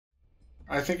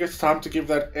I think it's time to give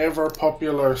that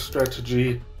ever-popular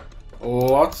strategy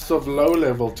lots of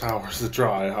low-level towers a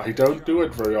try. I don't do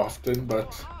it very often,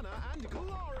 but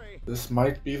this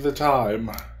might be the time.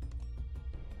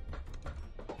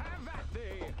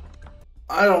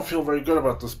 I don't feel very good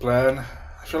about this plan.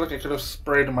 I feel like I could have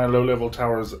spread my low-level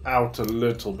towers out a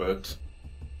little bit.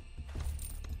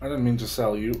 I didn't mean to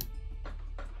sell you.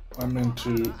 I meant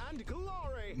to...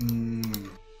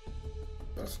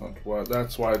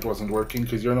 That's why it wasn't working,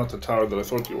 because you're not the tower that I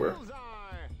thought you were.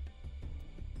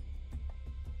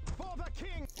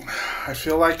 I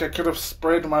feel like I could have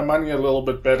spread my money a little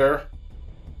bit better.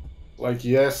 Like,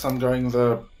 yes, I'm going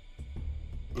the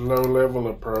low-level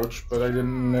approach, but I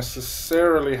didn't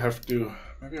necessarily have to...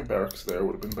 Maybe a barracks there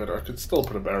would have been better. I could still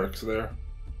put a barracks there.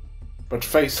 But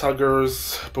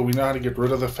facehuggers... But we know how to get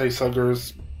rid of the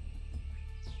facehuggers.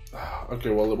 Okay,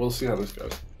 well, we'll see how this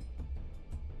goes.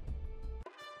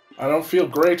 I don't feel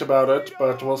great about it,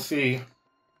 but we'll see.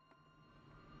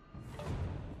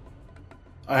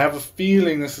 I have a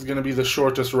feeling this is going to be the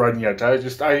shortest run yet. I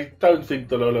don't think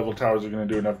the low-level towers are going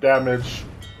to do enough damage.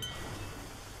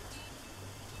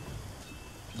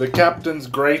 The captain's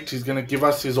great. He's going to give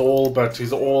us his all, but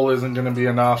his all isn't going to be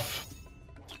enough.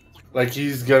 Like,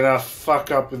 he's going to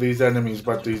fuck up with these enemies,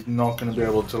 but he's not going to be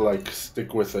able to, like,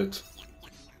 stick with it.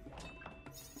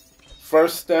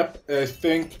 First step, I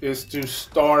think, is to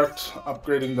start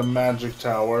upgrading the magic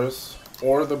towers.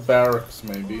 Or the barracks,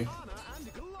 maybe.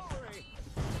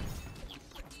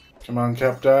 Come on,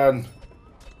 Captain.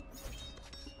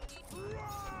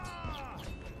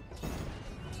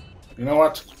 You know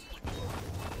what?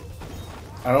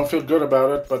 I don't feel good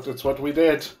about it, but it's what we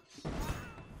did.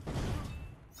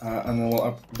 And then we'll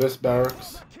up this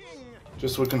barracks.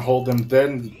 Just so we can hold them.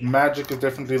 Then magic is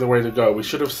definitely the way to go. We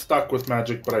should have stuck with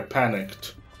magic, but I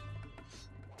panicked.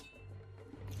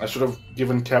 I should have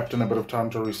given Captain a bit of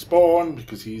time to respawn,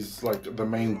 because he's like the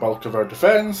main bulk of our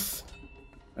defense.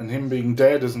 And him being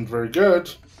dead isn't very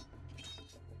good.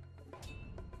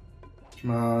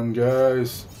 Come on,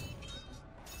 guys.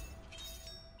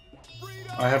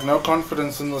 I have no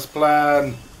confidence in this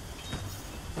plan.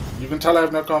 You can tell I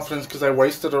have no confidence because I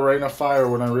wasted a rain of fire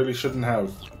when I really shouldn't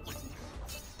have.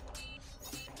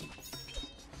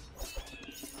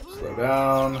 Slow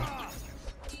down.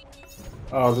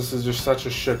 Oh, this is just such a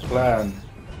shit plan.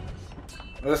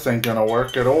 This ain't gonna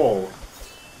work at all.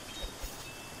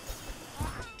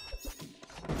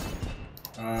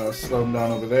 Slow him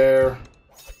down over there.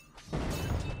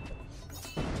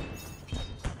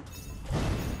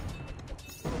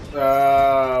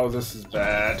 Oh, this is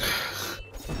bad.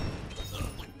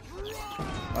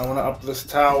 I want to up this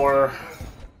tower.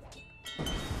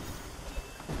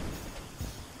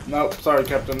 Nope, sorry,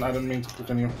 Captain. I didn't mean to click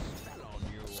on you.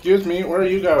 Excuse me, where are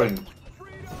you going?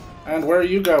 And where are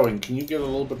you going? Can you get a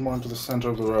little bit more into the center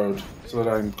of the road so that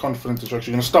I'm confident that you're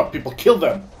actually going to stop people? Kill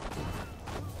them!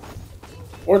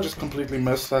 Or just completely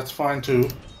miss, that's fine too.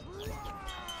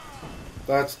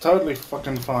 That's totally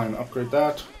fucking fine. Upgrade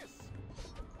that.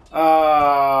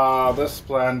 Ah, this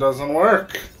plan doesn't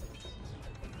work.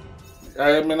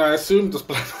 I mean, I assumed this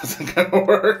plan wasn't gonna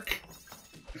work.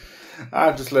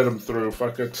 I just let him through,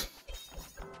 fuck it.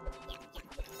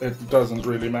 It doesn't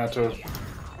really matter.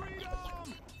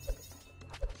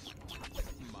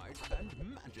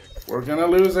 We're gonna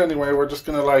lose anyway, we're just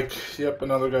gonna like, yep,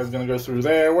 another guy's gonna go through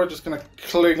there, we're just gonna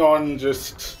cling on,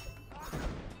 just...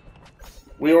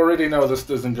 We already know this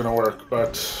isn't gonna work,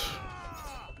 but...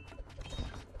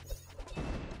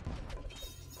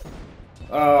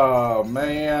 Oh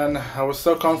man, I was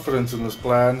so confident in this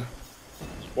plan.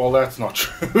 Well, that's not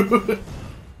true.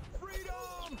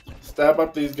 Stab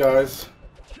up these guys.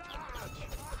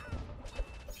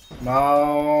 Come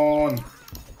on.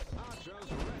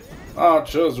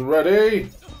 Archers ready.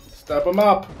 Stab them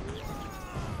up.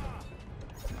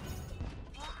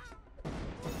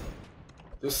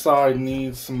 This side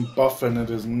needs some buffing. It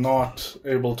is not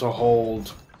able to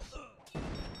hold.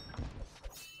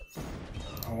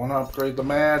 I want to upgrade the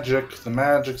magic. The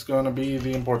magic's going to be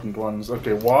the important ones.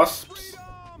 Okay, wasps.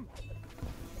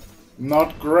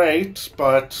 Not great,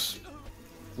 but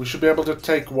we should be able to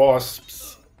take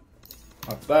wasps.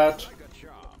 Like that.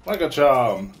 Like a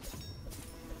charm.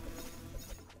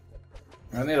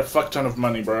 I need a fuck ton of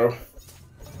money, bro.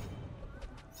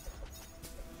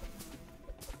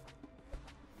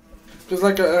 Because,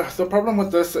 like, the problem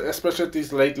with this, especially at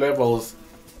these late levels,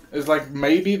 is, like,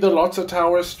 maybe the lots of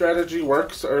towers strategy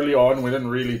works early on. We didn't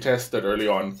really test it early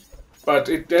on. But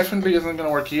it definitely isn't going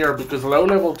to work here, because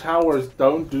low-level towers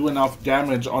don't do enough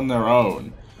damage on their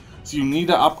own. So you need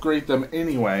to upgrade them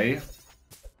anyway.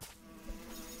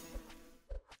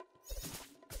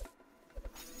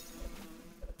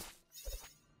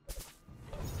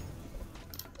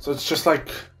 So it's just like...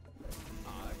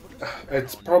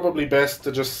 It's probably best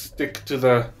to just stick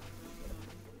to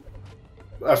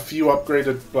a few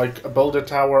upgraded, like a build a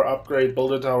tower upgrade,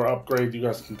 build a tower upgrade. You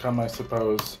guys can come, I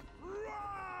suppose.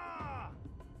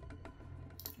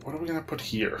 What are we gonna put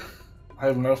here? I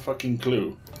have no fucking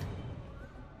clue.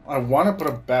 I want to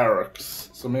put a barracks,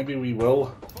 so maybe we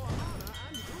will.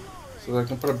 So I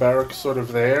can put a barracks sort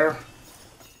of there.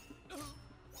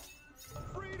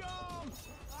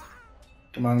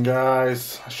 Come on,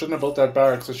 guys. I shouldn't have built that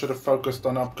barracks. I should have focused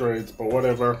on upgrades, but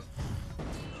whatever.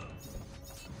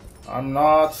 I'm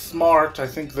not smart. I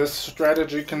think this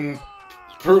strategy can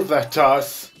prove that to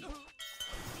us.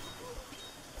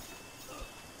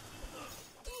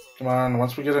 Come on,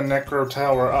 once we get a Necro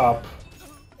Tower up,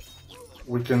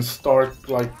 we can start,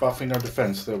 like, buffing our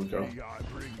defense. There we go.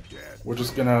 We're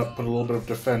just gonna put a little bit of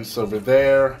defense over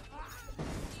there.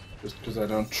 Just because I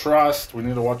don't trust. We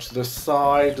need to watch this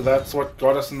side. That's what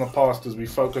got us in the past, is we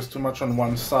focused too much on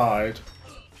one side.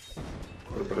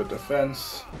 A little bit of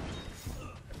defense.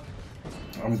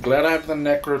 I'm glad I have the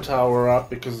Necro Tower up,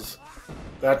 because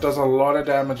that does a lot of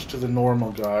damage to the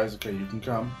normal guys. Okay, you can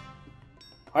come.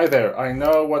 Hi there, I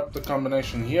know what the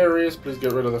combination here is. Please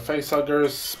get rid of the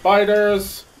facehuggers.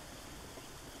 Spiders!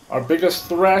 Our biggest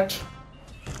threat.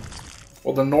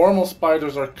 Well, the normal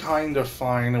spiders are kind of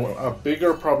fine. A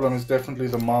bigger problem is definitely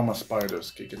the mama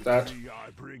spiders. Okay, get that?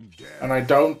 And I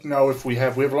don't know if we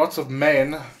have lots of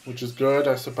men, which is good,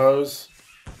 I suppose.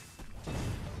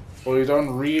 But we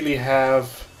don't really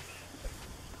have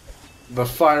the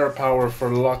firepower for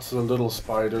lots of little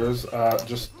spiders.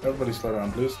 Just everybody slow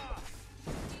down, please.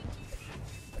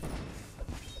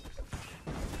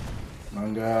 Come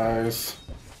on, guys.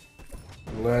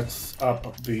 Let's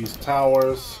up these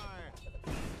towers.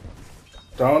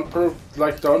 Don't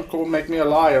go make me a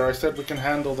liar. I said we can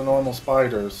handle the normal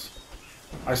spiders.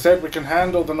 I said we can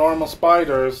handle the normal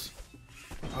spiders.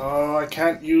 Oh, I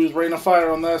can't use Rain of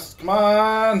Fire on this. Come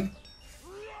on!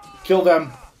 Kill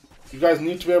them. You guys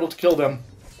need to be able to kill them.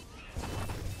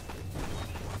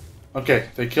 Okay,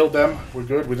 they killed them. We're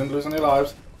good. We didn't lose any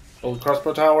lives. Build a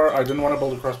crossbow tower. I didn't want to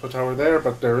build a crossbow tower there,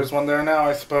 but there is one there now,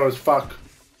 I suppose. Fuck.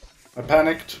 I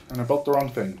panicked, and I built the wrong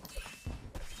thing.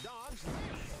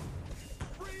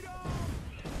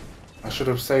 I should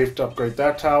have saved to upgrade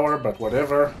that tower, but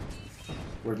whatever.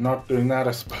 We're not doing that,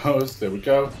 I suppose. There we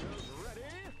go.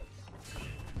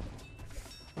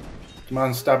 Come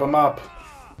on, stab him up.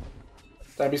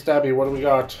 Stabby, stabby, what do we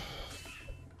got?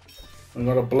 We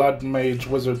got a blood mage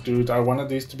wizard dude. I wanted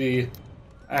these to be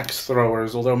axe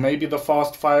throwers, although maybe the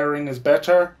fast firing is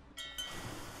better.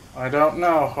 I don't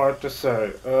know, hard to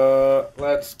say.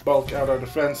 Let's bulk out our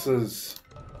defenses.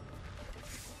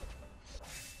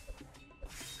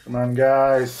 Come on,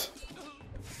 guys.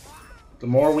 The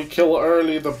more we kill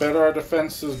early, the better our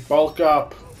defenses bulk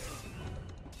up.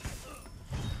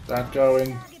 That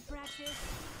going.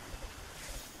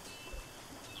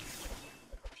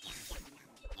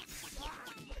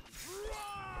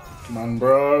 Come on,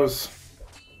 bros.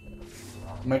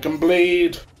 Make them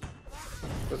bleed.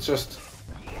 Let's just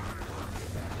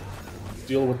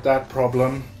deal with that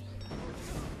problem.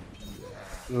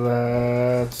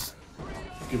 Let's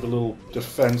give a little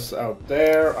defense out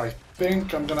there. I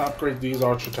think I'm gonna upgrade these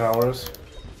archer towers.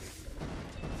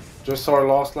 Just so our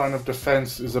last line of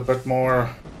defense is a bit more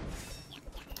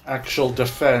actual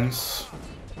defense.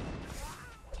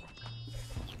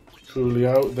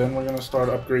 Coolio. Then we're gonna start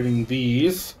upgrading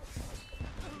these.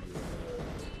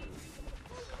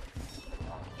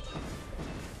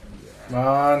 Come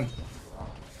on.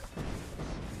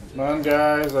 Come on,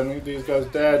 guys. I need these guys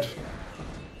dead.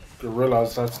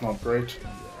 Gorillas, that's not great.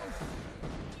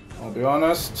 I'll be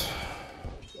honest.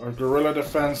 Our gorilla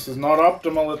defense is not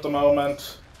optimal at the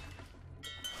moment.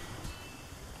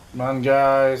 Come on,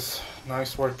 guys.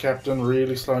 Nice work, Captain.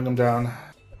 Really slowing them down.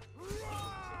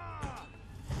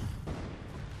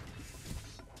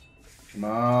 Come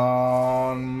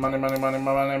on. Money, money, money,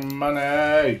 money,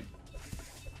 money.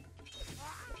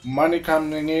 Money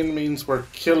coming in means we're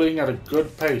killing at a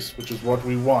good pace, which is what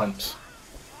we want.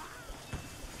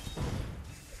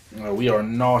 We are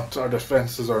not, our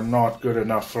defenses are not good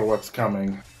enough for what's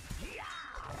coming.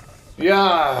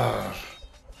 Yeah!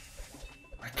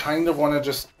 I kind of want to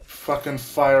just fucking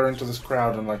fire into this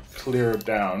crowd and like clear it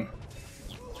down.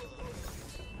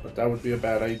 But that would be a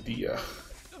bad idea.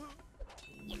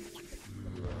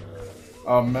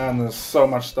 Oh man, there's so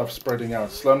much stuff spreading out.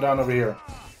 Slow them down over here.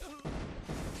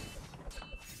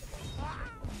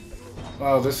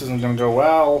 Oh, this isn't gonna go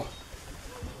well.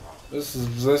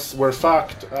 We're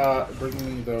fucked. Bring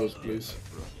me those, please.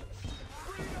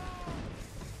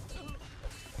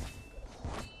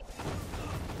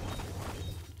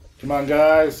 Come on,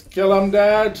 guys. Kill him,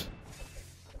 Dad.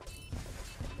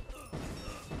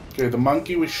 Okay, the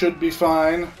monkey, we should be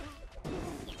fine.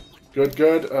 Good,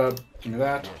 good. Give me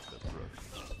that.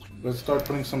 Let's start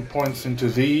putting some points into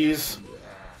these.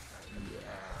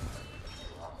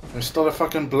 There's still a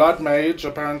fucking blood mage,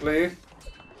 apparently.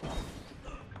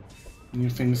 New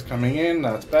things coming in,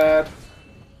 that's bad.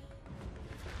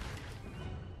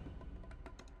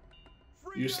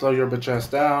 You slow your bitch ass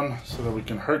down so that we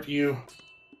can hurt you.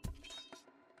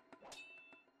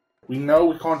 We know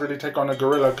we can't really take on a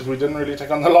gorilla because we didn't really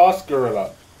take on the last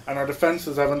gorilla. And our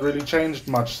defenses haven't really changed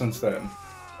much since then.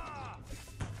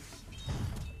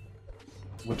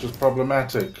 Which is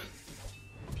problematic.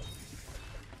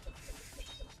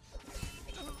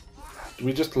 Do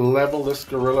we just level this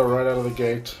gorilla right out of the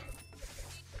gate?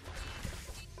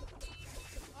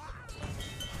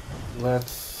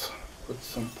 Let's put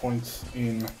some points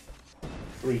in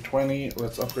 320.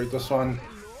 Let's upgrade this one.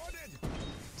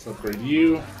 Let's upgrade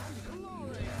you.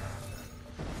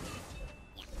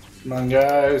 Come on,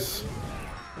 guys.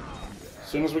 As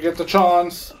soon as we get the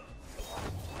chance.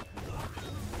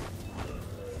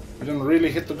 We didn't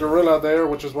really hit the gorilla there,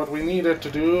 which is what we needed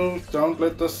to do. Don't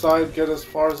let this side get as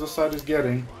far as this side is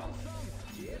getting.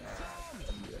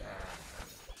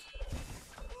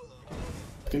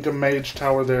 I think a mage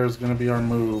tower there is going to be our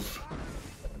move.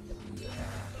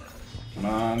 Come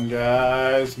on,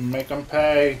 guys. Make them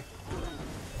pay.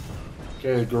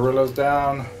 Okay, gorilla's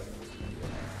down.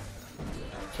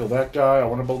 Kill that guy. I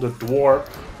want to build a dwarf.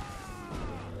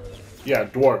 Yeah,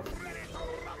 dwarf.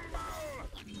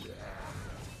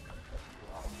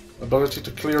 Ability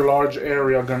to clear large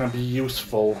area gonna be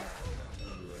useful.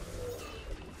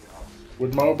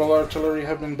 Would mobile artillery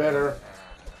have been better?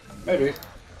 Maybe.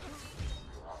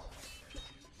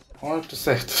 Hard to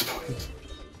say at this point.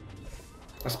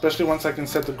 Especially once I can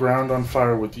set the ground on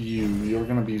fire with you. You're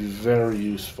gonna be very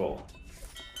useful.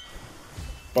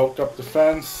 Bulk up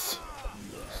defense.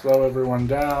 Slow everyone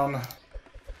down.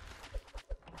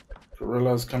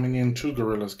 Gorillas coming in. 2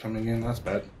 gorillas coming in. That's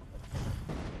bad.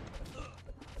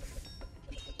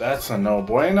 That's a no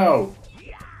bueno.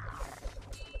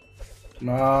 Come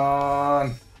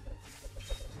on.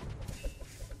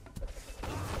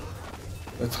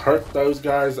 Let's hurt those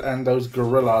guys and those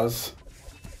gorillas.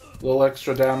 A little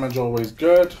extra damage, always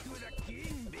good.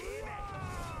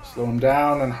 Slow them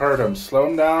down and hurt them. Slow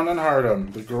them down and hurt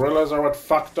them. The gorillas are what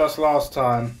fucked us last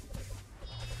time.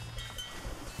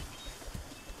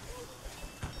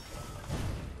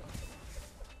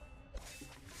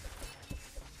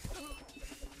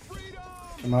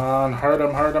 Come on, hurt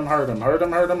him, hurt him, hurt him, hurt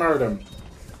him, hurt him, hurt him.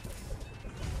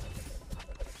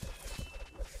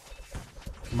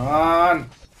 Come on.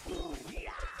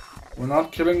 We're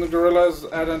not killing the gorillas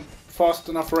at a fast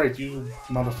enough rate. You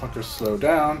motherfuckers slow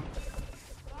down.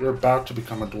 You're about to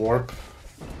become a dwarf.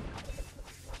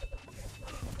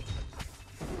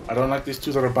 I don't like these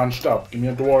 2 that are bunched up. Give me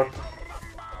a dwarf.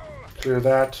 Clear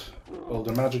that. Build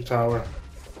a magic tower.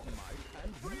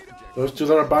 Those 2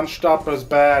 that are bunched up is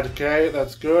bad, okay?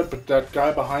 That's good, but that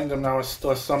guy behind them now still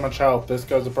has so much health. This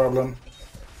guy's a problem.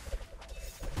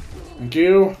 Thank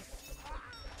you.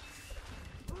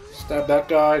 Stab that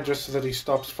guy just so that he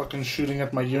stops fucking shooting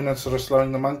at my units that are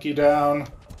slowing the monkey down.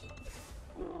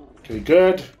 Okay,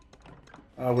 good.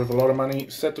 We have a lot of money.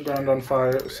 Set the ground on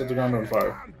fire. Set the ground on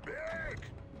fire.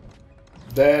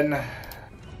 Then,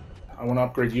 I want to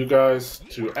upgrade you guys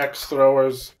to X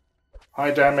throwers.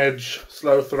 High damage,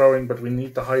 slow throwing, but we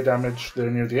need the high damage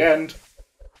there near the end.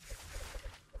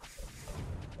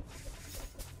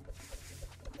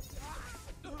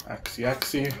 Axie,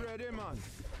 axie.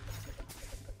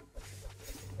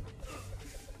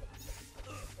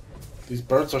 These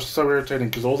birds are so irritating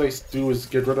because all they do is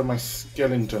get rid of my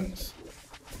skeletons.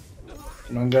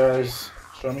 Come on, guys.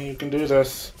 Show me you can do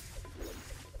this.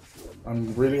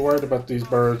 I'm really worried about these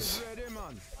birds.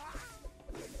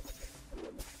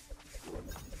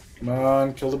 Come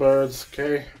on, kill the birds.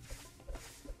 Okay.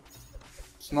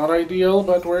 It's not ideal,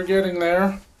 but we're getting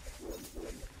there.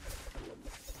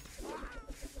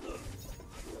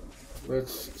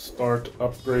 Let's start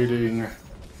upgrading.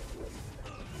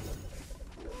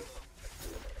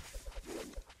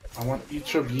 I want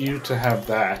each of you to have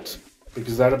that,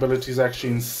 because that ability is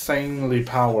actually insanely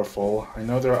powerful. I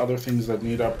know there are other things that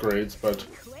need upgrades, but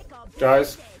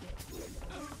guys,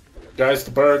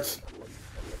 the birds.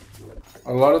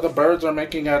 A lot of the birds are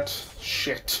making at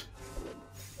shit.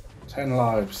 10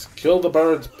 lives. Kill the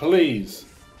birds, please.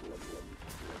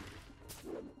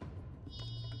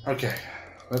 Okay,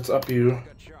 let's up you.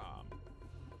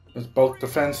 Let's bulk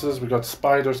defenses. We got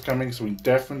spiders coming, so we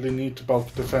definitely need to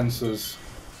bulk defenses.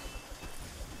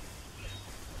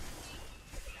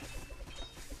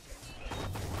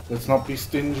 Let's not be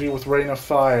stingy with Rain of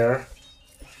Fire.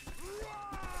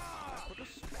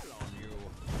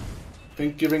 I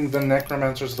think giving the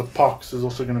Necromancers the pox is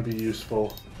also going to be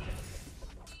useful.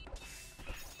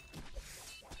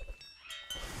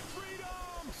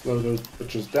 Slow those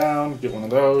bitches down, get one of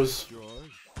those.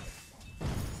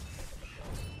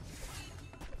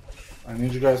 I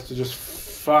need you guys to just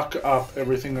fuck up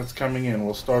everything that's coming in.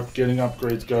 We'll start getting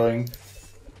upgrades going.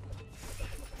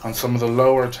 On some of the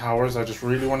lower towers, I just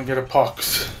really want to get a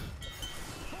pox.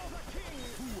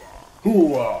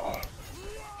 Hooah!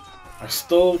 I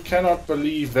still cannot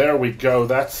believe, there we go,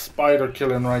 that's spider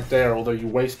killing right there, although you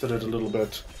wasted it a little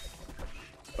bit.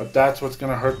 But that's what's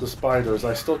gonna hurt the spiders.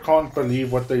 I still can't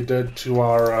believe what they did to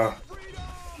our,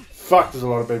 fuck, there's a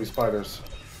lot of baby spiders.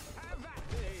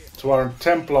 To our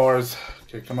Templars.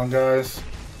 Okay, come on guys.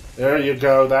 There you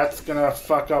go, that's gonna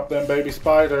fuck up them baby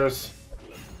spiders.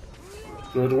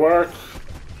 Good work.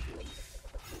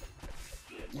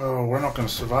 Oh, we're not gonna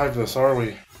survive this, are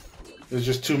we? There's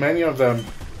just too many of them.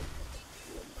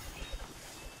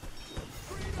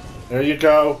 There you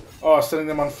go. Oh, setting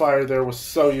them on fire there was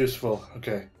so useful.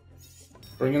 Okay.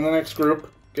 Bring in the next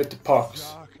group. Get the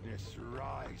pox. Darkness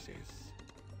rises.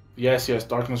 Yes, yes,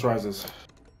 darkness rises.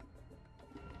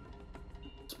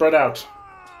 Spread out.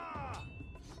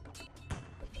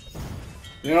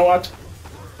 You know what?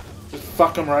 Just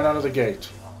fuck them right out of the gate.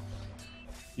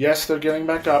 Yes, they're getting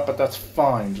back up, but that's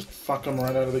fine. Just fuck them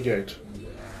right out of the gate.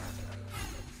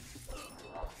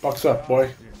 Box up,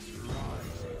 boy.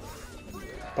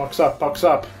 Box up, box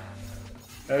up.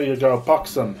 There you go,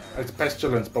 pox them. It's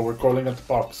pestilence, but we're calling it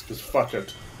pox, because fuck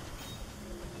it.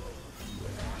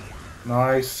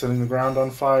 Nice, setting the ground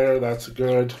on fire, that's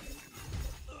good.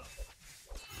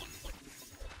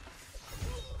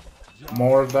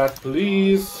 More of that,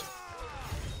 please.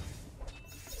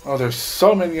 Oh, there's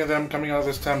so many of them coming out of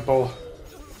this temple.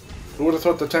 Who would have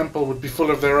thought the temple would be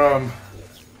full of their own?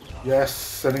 Yes,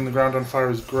 setting the ground on fire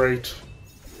is great.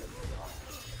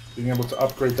 Being able to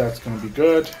upgrade that's going to be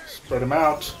good. Spread them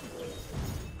out.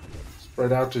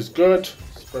 Spread out is good.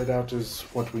 Spread out is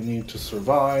what we need to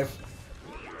survive.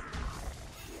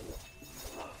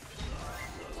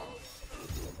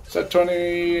 Set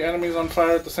 20 enemies on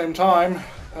fire at the same time.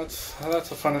 That's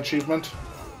a fun achievement.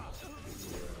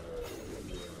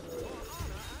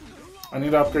 I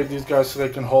need to upgrade these guys so they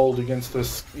can hold against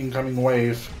this incoming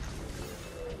wave.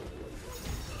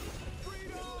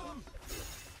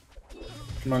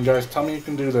 Come on guys, tell me you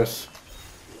can do this.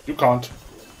 You can't.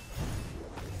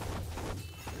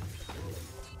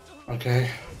 Okay.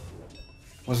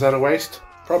 Was that a waste?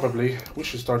 Probably. We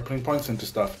should start putting points into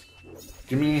stuff.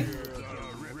 Give me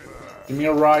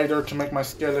a rider to make my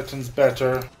skeletons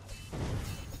better.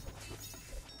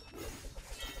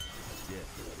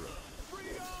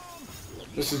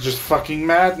 This is just fucking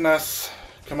madness.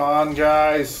 Come on,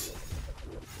 guys.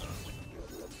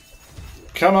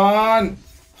 Come on!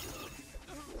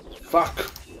 Fuck.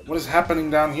 What is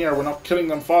happening down here? We're not killing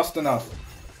them fast enough.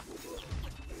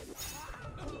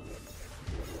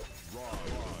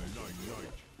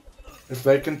 If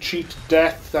they can cheat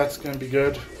death, that's gonna be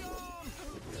good.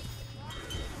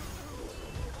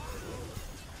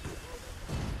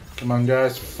 Come on,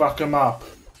 guys. Fuck them up.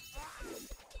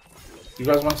 You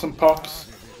guys want some pox?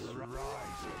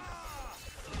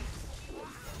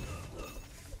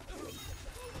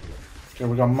 Okay,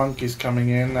 we got monkeys coming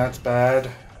in. That's bad.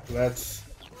 Let's...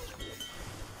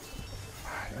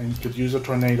 I could use a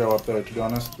tornado up there, to be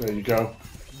honest. There you go.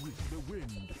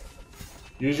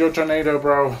 Use your tornado,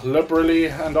 bro. Liberally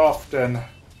and often.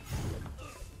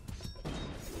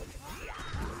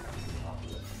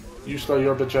 You slow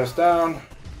your bitch ass down.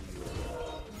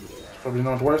 Probably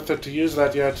not worth it to use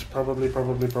that yet. Probably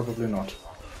not.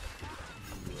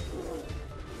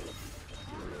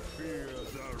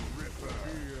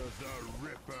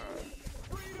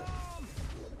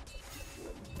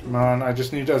 Come on, I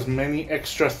just need as many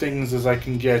extra things as I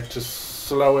can get to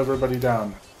slow everybody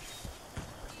down.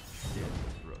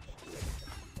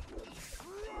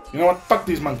 You know what? Fuck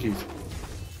these monkeys.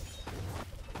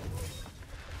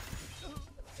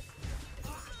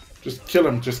 Just kill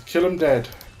him. Just kill him dead.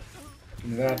 Give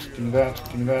me that, give me that,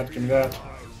 give me that, give me that.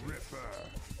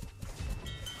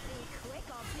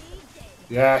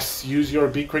 Yes, use your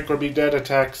be quick or be dead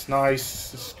attacks. Nice.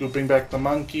 Scooping back the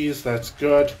monkeys. That's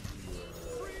good.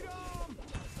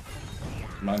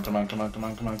 Come on, come on, come on, come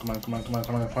on, come on, come on, come on, come on,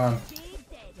 come on, come on.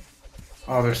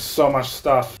 Oh, there's so much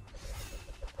stuff.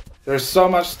 There's so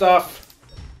much stuff.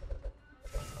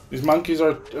 These monkeys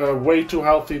are way too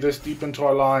healthy this deep into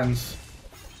our lines.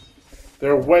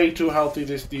 They're way too healthy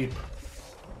this deep.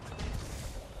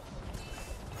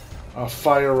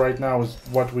 Fire right now is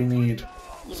what we need.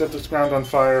 Set this ground on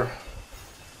fire.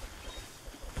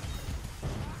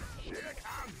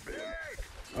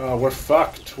 We're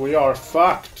fucked. We are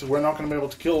fucked. We're not going to be able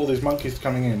to kill all these monkeys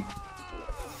coming in.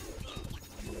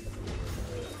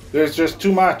 There's just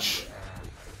too much.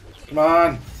 Come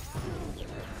on.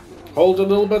 Hold a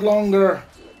little bit longer.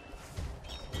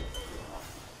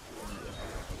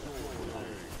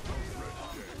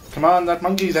 Come on, that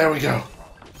monkey. There we go.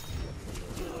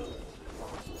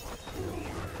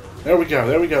 There we go,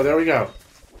 there we go, there we go.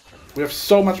 We have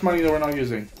so much money that we're not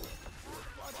using.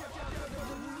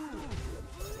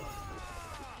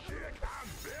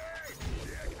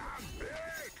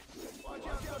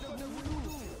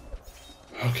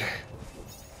 Okay.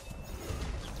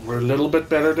 We're a little bit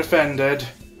better defended.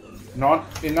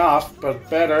 Not enough, but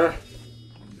better.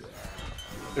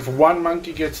 If one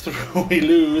monkey gets through, we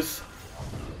lose.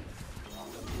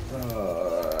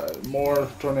 More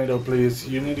tornado, please.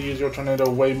 You need to use your tornado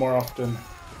way more often.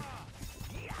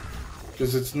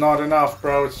 Because it's not enough,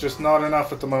 bro. It's just not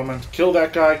enough at the moment. Kill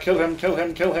that guy. Kill him, kill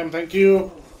him, kill him. Thank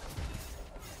you.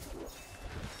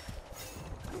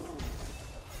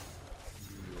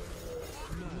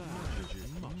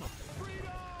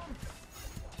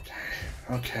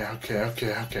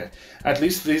 Okay. At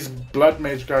least these blood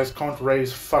mage guys can't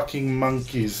raise fucking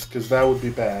monkeys, because that would be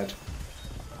bad.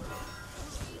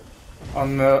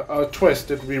 On a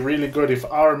twist, it would be really good if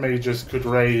our mages could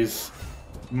raise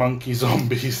monkey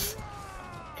zombies.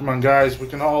 Come on, guys, we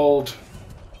can hold.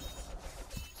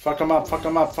 Fuck them up, fuck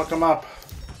them up, fuck them up.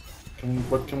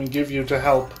 What can we give you to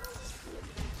help?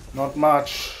 Not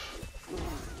much.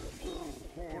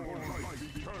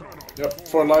 Yep,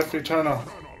 for life eternal.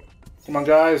 Come on,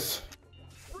 guys.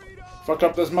 Fuck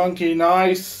up this monkey,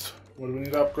 nice. What do we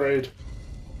need to upgrade?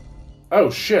 Oh,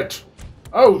 shit.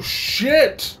 Oh,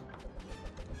 shit!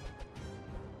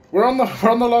 We're on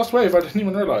the last wave, I didn't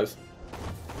even realize.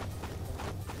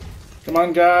 Come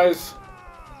on, guys.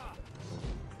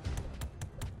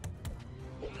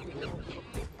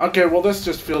 Okay, well this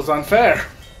just feels unfair.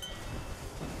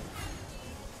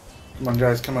 Come on,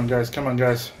 guys, come on, guys, come on,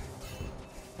 guys.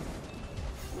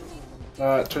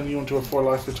 Turn you into a 4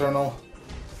 life eternal.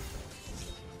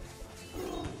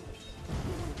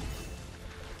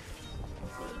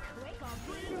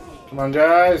 Come on,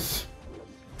 guys.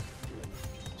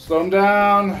 Slow him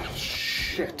down.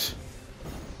 Shit.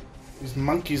 These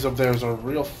monkeys of theirs are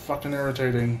real fucking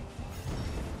irritating.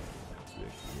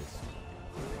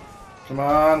 Come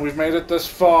on, we've made it this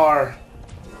far.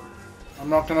 I'm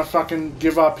not gonna fucking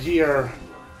give up here.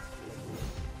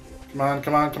 Come on,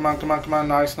 come on, come on, come on, come on.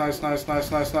 Nice, nice, nice,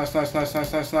 nice, nice, nice, nice, nice,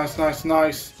 nice, nice, nice, nice,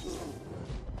 nice.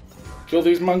 Kill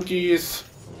these monkeys.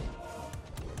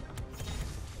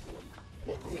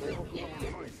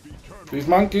 These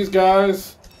monkeys,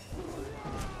 guys.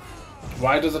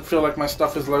 Why does it feel like my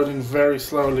stuff is loading very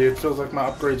slowly? It feels like my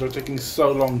upgrades are taking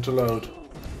so long to load.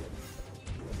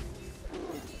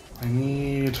 I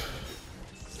need...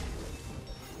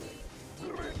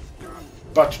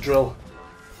 butt drill.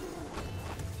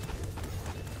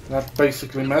 That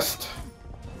basically missed.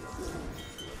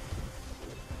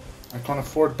 I can't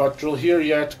afford butt drill here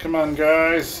yet. Come on,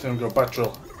 guys. There we go, butt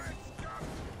drill.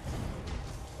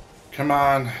 Come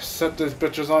on, set these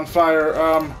bitches on fire.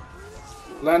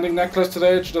 Landing necklace to the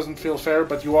edge doesn't feel fair,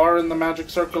 but you are in the magic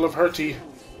circle of Hurty.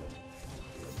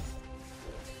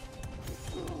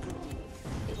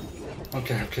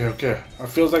 Okay. It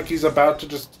feels like he's about to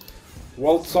just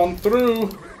waltz on through.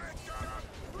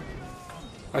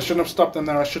 I shouldn't have stopped them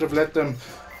there. I should have let them...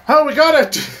 Oh, we got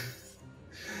it!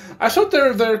 I thought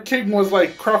their king was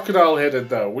like crocodile-headed,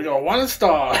 though. We got 1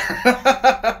 star.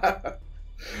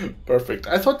 Perfect.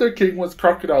 I thought their king was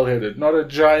crocodile-headed, not a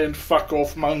giant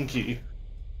fuck-off monkey.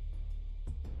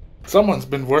 Someone's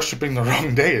been worshipping the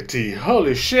wrong deity.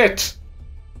 Holy shit!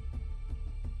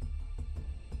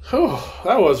 Whew,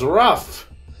 that was rough.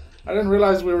 I didn't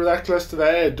realize we were that close to the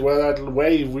edge, where that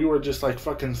wave, we were just like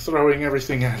fucking throwing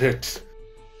everything at it.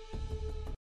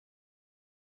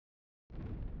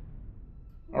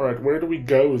 Alright, where do we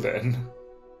go then?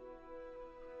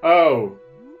 Oh.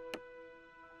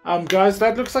 Guys,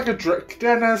 that looks like a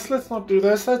Dennis, let's not do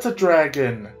this. That's a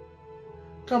dragon.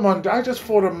 Come on, I just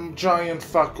fought a giant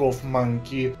fuck-off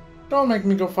monkey. Don't make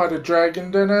me go fight a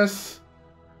dragon, Dennis.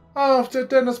 Oh,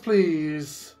 Dennis,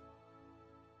 please.